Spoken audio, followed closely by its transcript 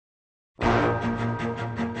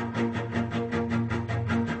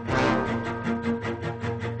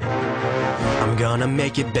gonna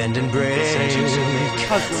make it bend and break.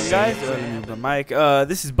 How's it going, guys? Let me move the mic.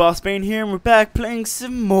 This is Boss Bane here, and we're back playing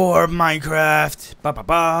some more Minecraft. Ba ba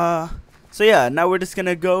ba. So yeah, now we're just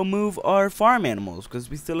gonna go move our farm animals because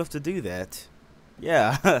we still have to do that.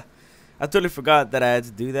 Yeah, I totally forgot that I had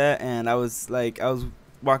to do that, and I was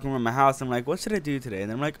walking around my house. I'm like, what should I do today?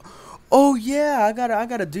 And I'm like, oh yeah, I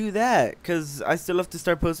gotta do that because I still have to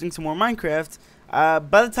start posting some more Minecraft.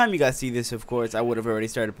 By the time you guys see this, of course, I would have already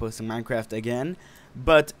started posting Minecraft again.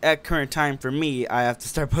 But at current time for me, I have to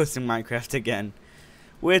start posting Minecraft again,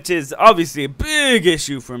 which is obviously a big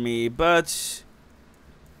issue for me, but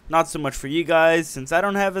not so much for you guys since I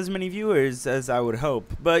don't have as many viewers as I would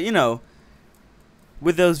hope. But you know,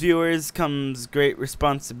 with those viewers comes great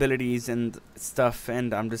responsibilities and stuff,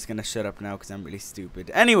 and I'm just gonna shut up now because I'm really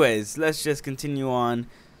stupid. Anyways, let's just continue on.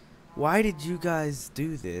 Why did you guys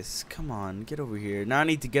do this? Come on, get over here. Now I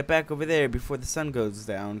need to get back over there before the sun goes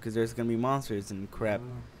down because there's gonna be monsters and crap.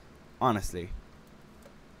 Honestly,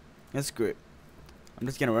 that's great. I'm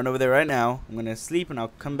just gonna run over there right now. I'm gonna sleep and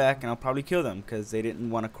I'll come back and I'll probably kill them because they didn't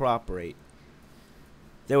want to cooperate.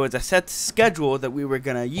 There was a set schedule that we were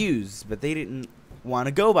gonna use, but they didn't want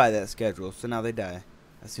to go by that schedule, so now they die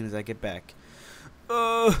as soon as I get back.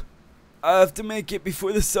 I have to make it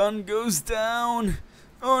before the sun goes down.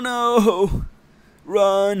 Oh no!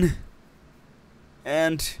 Run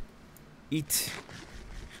and eat.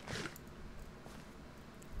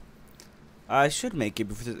 I should make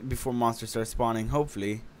it before monsters start spawning,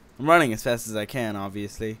 hopefully. I'm running as fast as I can,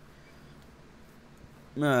 obviously.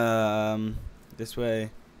 This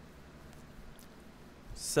way.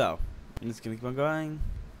 So, I'm just gonna keep on going.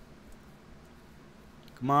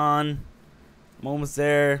 Come on. I'm almost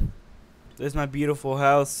there. There's my beautiful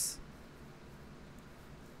house.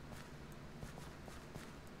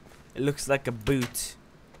 It looks like a boot.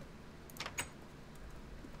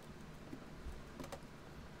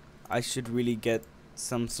 I should really get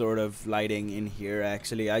some sort of lighting in here,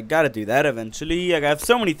 actually. I gotta do that eventually. I got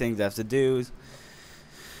so many things I have to do.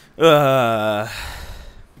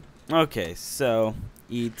 Okay, so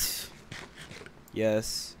eat.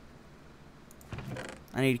 Yes.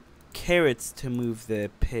 I need carrots to move the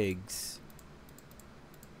pigs.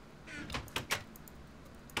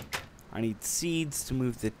 I need seeds to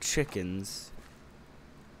move the chickens.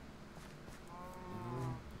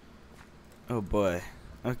 Oh boy.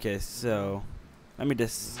 Okay, so let me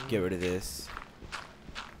just get rid of this.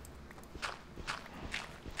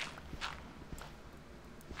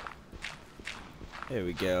 There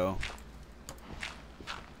we go.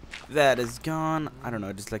 That is gone. I don't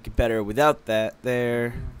know, just like it better without that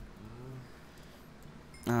there.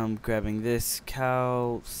 I'm grabbing this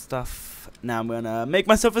cow stuff. Now I'm gonna make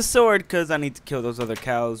myself a sword because I need to kill those other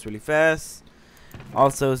cows really fast.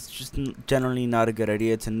 Also, it's just generally not a good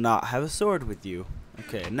idea to not have a sword with you.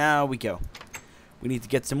 Okay, now we go. We need to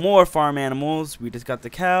get some more farm animals. We just got the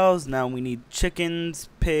cows. Now we need chickens,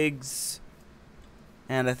 pigs,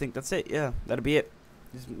 and I think that's it. Yeah, that'll be it.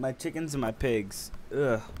 Just my chickens and my pigs.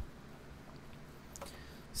 Ugh.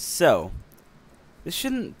 So, this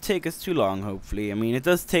shouldn't take us too long, hopefully. I mean, it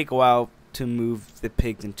does take a while to move the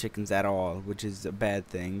pigs and chickens at all, which is a bad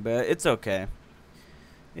thing, but it's okay.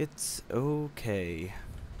 It's okay.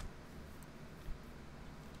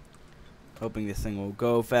 Hoping this thing will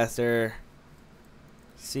go faster.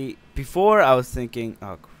 See, before I was thinking,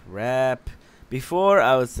 oh crap. Before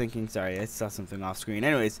I was thinking, sorry, I saw something off screen.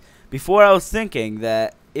 Anyways, before I was thinking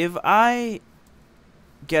that if I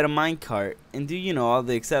get a minecart and do, you know, all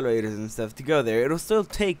the accelerators and stuff to go there, it'll still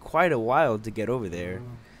take quite a while to get over there.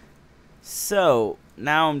 So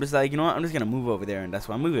now I'm just like, you know what, I'm just gonna move over there, and that's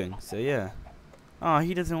why I'm moving. So yeah. Oh,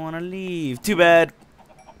 he doesn't want to leave. Too bad.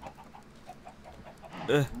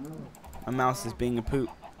 Ugh. My mouse is being a poop.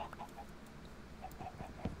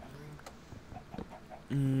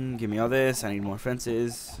 Give me all this. I need more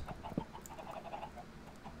fences.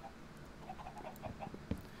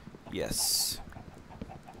 Yes.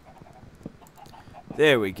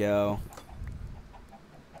 There we go.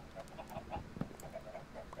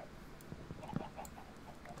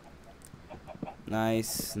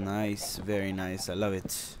 Nice, nice, very nice. I love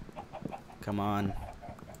it. Come on.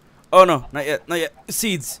 Oh no, not yet, not yet.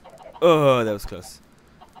 Seeds. Oh, that was close.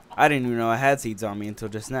 I didn't even know I had seeds on me until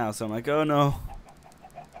just now, so I'm like, oh no.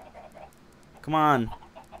 Come on.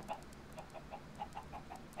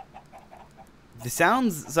 The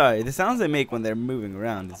sounds they make when they're moving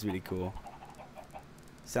around is really cool.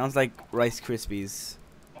 Sounds like Rice Krispies.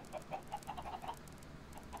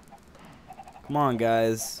 Come on,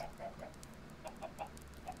 guys.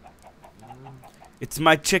 It's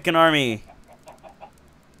my chicken army.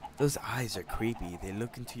 Those eyes are creepy. They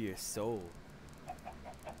look into your soul.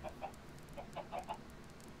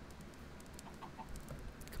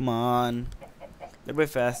 Come on. A little bit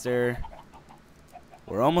faster.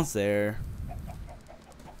 We're almost there.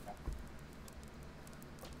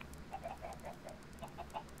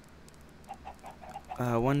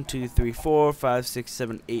 One, two, three, 4, 5, 6,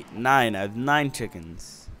 7, 8, 9. I have 9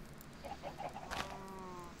 chickens.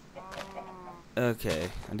 Okay,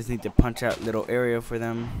 I just need to punch out little area for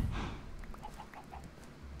them.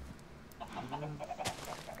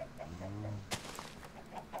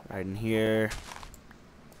 Right in here.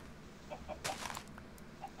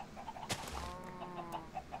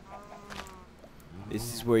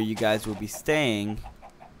 This is where you guys will be staying.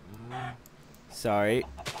 Sorry.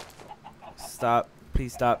 Stop.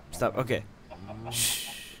 Please stop. Stop. Okay.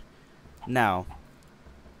 Shh. Now.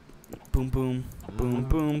 Boom, boom. Boom,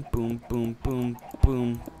 boom, boom, boom, boom,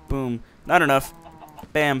 boom, boom. Not enough.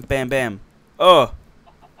 Bam, bam, bam. Oh.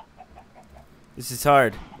 This is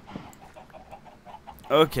hard.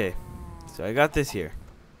 Okay. So I got this here.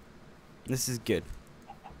 This is good.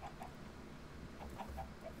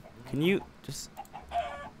 Can you just...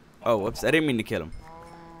 Oh, whoops. I didn't mean to kill him.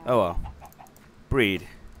 Oh, well. Breed.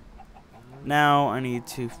 Now I need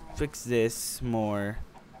to fix this more.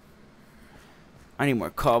 I need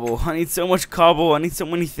more cobble. I need so much cobble. I need so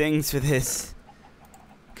many things for this.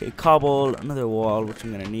 Okay, cobble. Another wall, which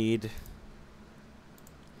I'm going to need.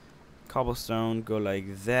 Cobblestone. Go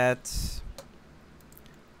like that.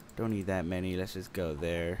 Don't need that many. Let's just go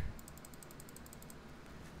there.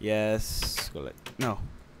 Yes. Go like... No.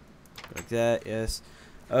 Go like that. Yes.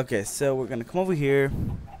 Okay, so we're going to come over here.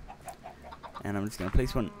 And I'm just going to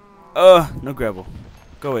place one... no gravel.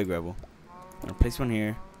 Go away, gravel. I'm going to place one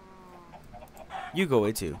here. You go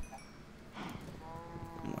away, too.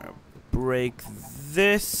 I'm going to break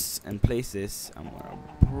this and place this. I'm going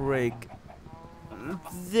to break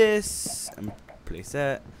this and place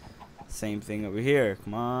that. Same thing over here.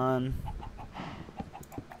 Come on.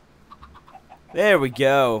 There we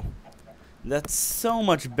go. That's so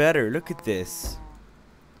much better. Look at this.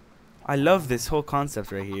 I love this whole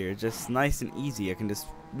concept right here. Just nice and easy. I can just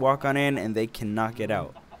walk on in and they cannot get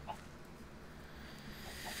out.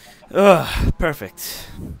 Ugh, perfect.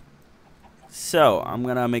 So, I'm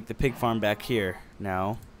gonna make the pig farm back here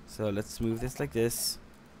now. So, let's move this like this.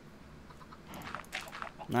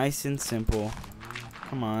 Nice and simple.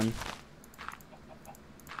 Come on.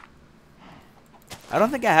 I don't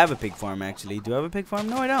think I have a pig farm, actually. Do I have a pig farm?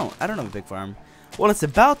 No, I don't. I don't have a pig farm. Well, it's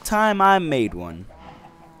about time I made one.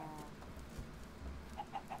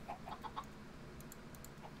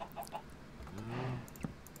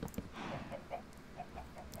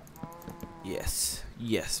 Yes.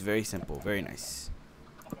 Yes, very simple. Very nice.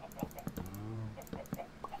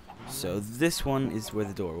 So this one is where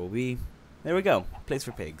the door will be. There we go. Place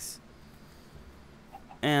for pigs.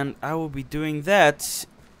 And I will be doing that.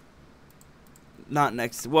 Not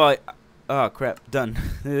next. Well, oh crap. Done.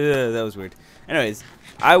 That was weird. Anyways,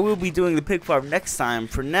 I will be doing the pig farm next time.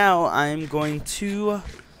 For now, I'm going to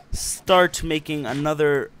start making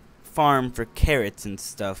another farm for carrots and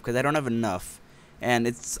stuff, because I don't have enough. And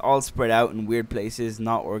it's all spread out in weird places,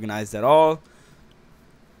 not organized at all.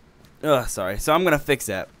 Ugh, sorry. So I'm going to fix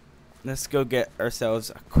that. Let's go get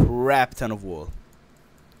ourselves a crap ton of wool.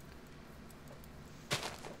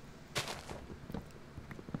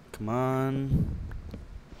 Come on.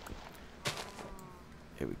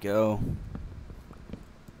 Here we go.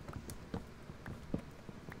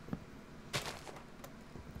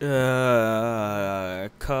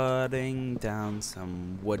 Cutting down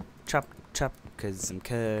some wood. Chop, chop, cause I'm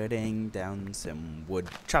cutting down some wood.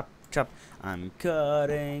 Chop, chop, I'm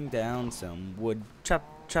cutting down some wood.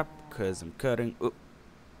 Chop, chop, cause I'm cutting. Oop.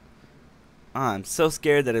 I'm so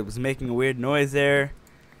scared that it was making a weird noise there.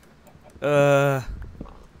 I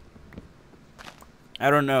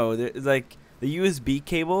don't know. There's like the USB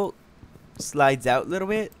cable slides out a little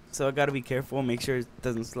bit, so I gotta be careful. Make sure it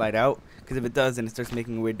doesn't slide out, because if it does, then it starts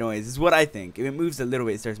making a weird noise. Is what I think. If it moves a little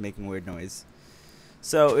bit, it starts making a weird noise.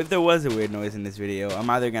 So if there was a weird noise in this video, I'm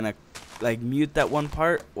either gonna like mute that one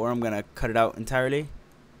part, or I'm gonna cut it out entirely,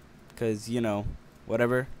 because you know,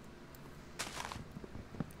 whatever.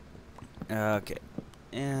 Okay,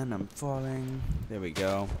 and I'm falling. There we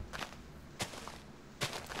go.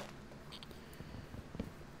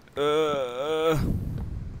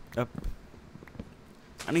 Up.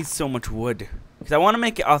 I need so much wood, because I want to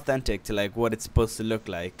make it authentic to like what it's supposed to look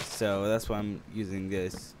like. So that's why I'm using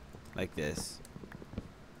this, like this.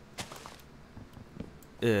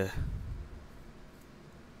 Ugh.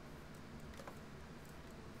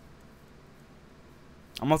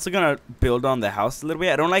 I'm also gonna build on the house a little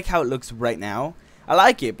bit. I don't like how it looks right now. I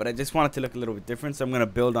like it, but I just want it to look a little bit different. So I'm gonna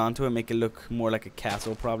build onto it, make it look more like a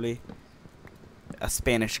castle, probably. a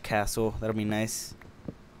Spanish castle. That'll be nice.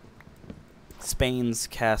 Spain's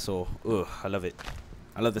castle. Ugh, I love it.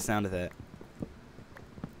 I love the sound of that.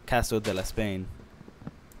 Castle de la Spain.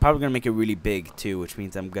 Probably gonna make it really big too, which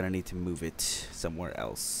means I'm gonna need to move it somewhere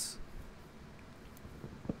else.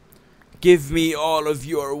 Give me all of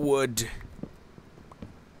your wood.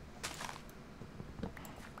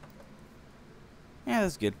 Yeah,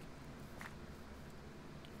 that's good.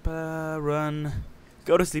 Run.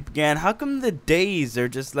 Go to sleep again. How come the days are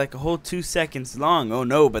just like a whole 2 seconds long? Oh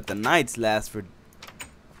no, but the nights last for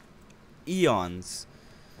eons.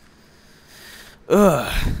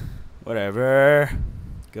 Ugh. Whatever.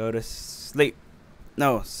 Go to sleep.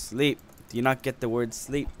 No, sleep. Do you not get the word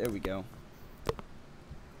sleep? There we go.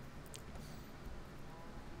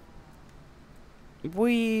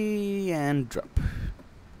 And drop.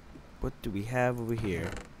 What do we have over here?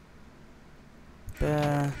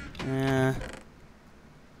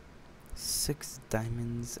 6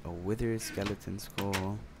 diamonds, a withered skeleton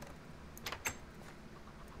skull.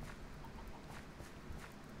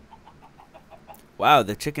 Wow,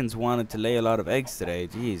 the chickens wanted to lay a lot of eggs today.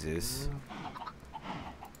 Jesus.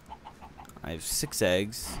 I have 6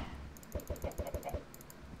 eggs.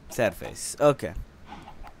 Sad face. Okay.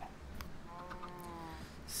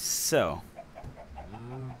 So.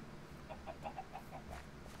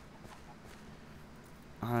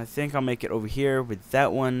 I think I'll make it over here with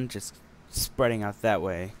that one just spreading out that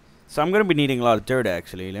way. So I'm going to be needing a lot of dirt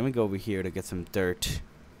actually. Let me go over here to get some dirt.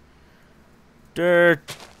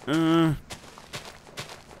 Dirt.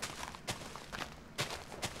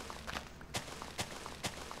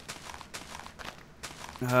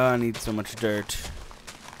 I need so much dirt.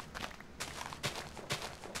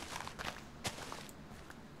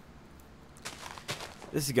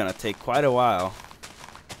 This is gonna take quite a while.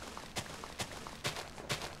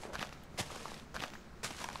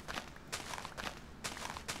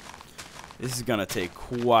 This is gonna take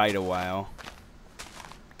quite a while.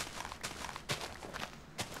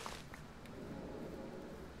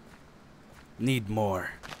 Need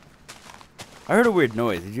more. I heard a weird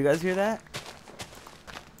noise. Did you guys hear that?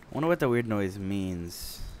 I wonder what the weird noise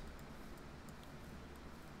means.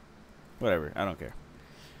 Whatever, I don't care.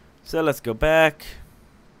 So let's go back.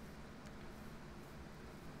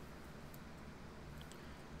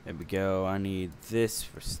 There we go. I need this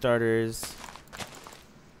for starters.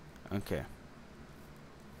 Okay.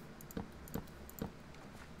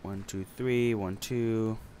 1, 2, 3. 1,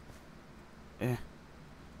 2.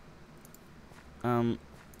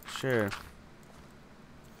 Sure.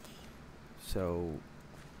 So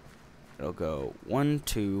it'll go 1,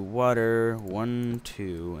 2, water, 1,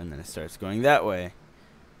 2, and then it starts going that way,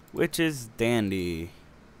 which is dandy.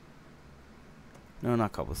 No,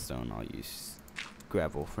 not cobblestone. I'll use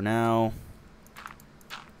gravel for now.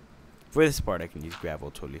 For this part, I can use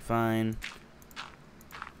gravel totally fine.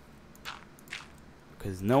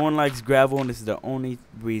 Because no one likes gravel, and this is the only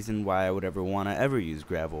reason why I would ever want to ever use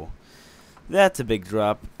gravel. That's a big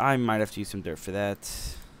drop. I might have to use some dirt for that.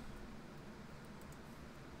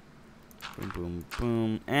 Boom, boom,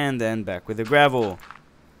 boom. And then back with the gravel.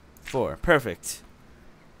 4. Perfect.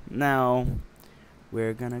 Now,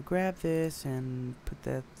 we're going to grab this and put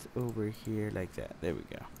that over here like that. There we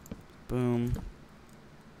go. Boom.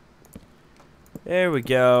 There we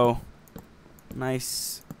go.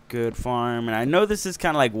 Nice, good farm. And I know this is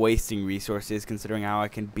kind of like wasting resources considering how I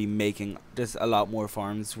can be making just a lot more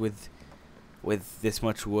farms with this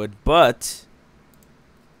much wood. But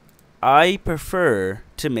I prefer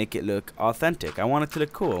to make it look authentic. I want it to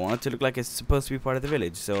look cool. I want it to look like it's supposed to be part of the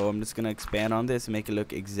village. So I'm just going to expand on this and make it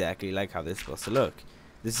look exactly like how they're supposed to look.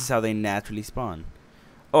 This is how they naturally spawn.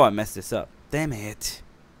 Oh, I messed this up. Damn it.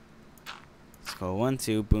 Let's go 1,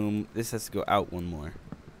 2, boom. This has to go out 1 more.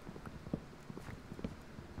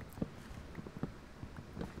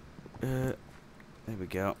 There we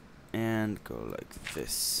go. And go like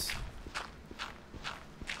this.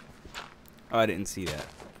 Oh, I didn't see that.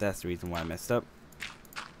 That's the reason why I messed up.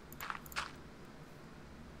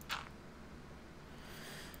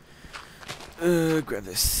 Grab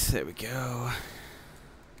this. There we go.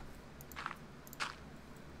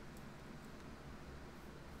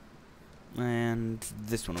 And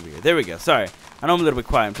this one over here. There we go. Sorry, I know I'm a little bit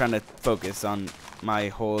quiet. I'm trying to focus on my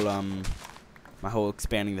whole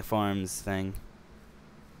expanding the farms thing.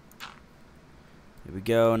 There we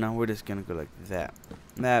go. Now we're just gonna go like that.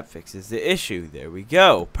 That fixes the issue. There we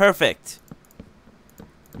go. Perfect.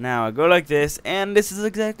 Now I go like this, and this is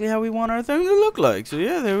exactly how we want our thing to look like. So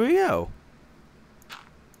yeah, there we go.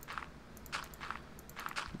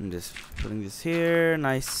 I'm just putting this here.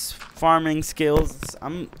 Nice farming skills.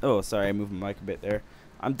 Oh, sorry, I moved my mic a bit there.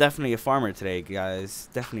 I'm definitely a farmer today, guys.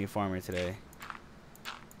 Definitely a farmer today.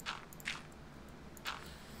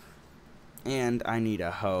 And I need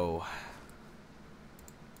a hoe.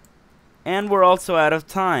 And we're also out of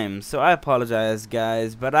time, so I apologize,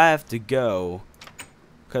 guys, but I have to go.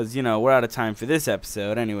 Because, you know, we're out of time for this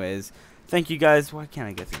episode. Anyways, thank you guys. Why can't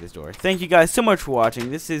I get through this door? Thank you guys so much for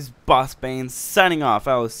watching. This is Boss Bane signing off.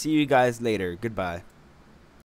 I will see you guys later. Goodbye.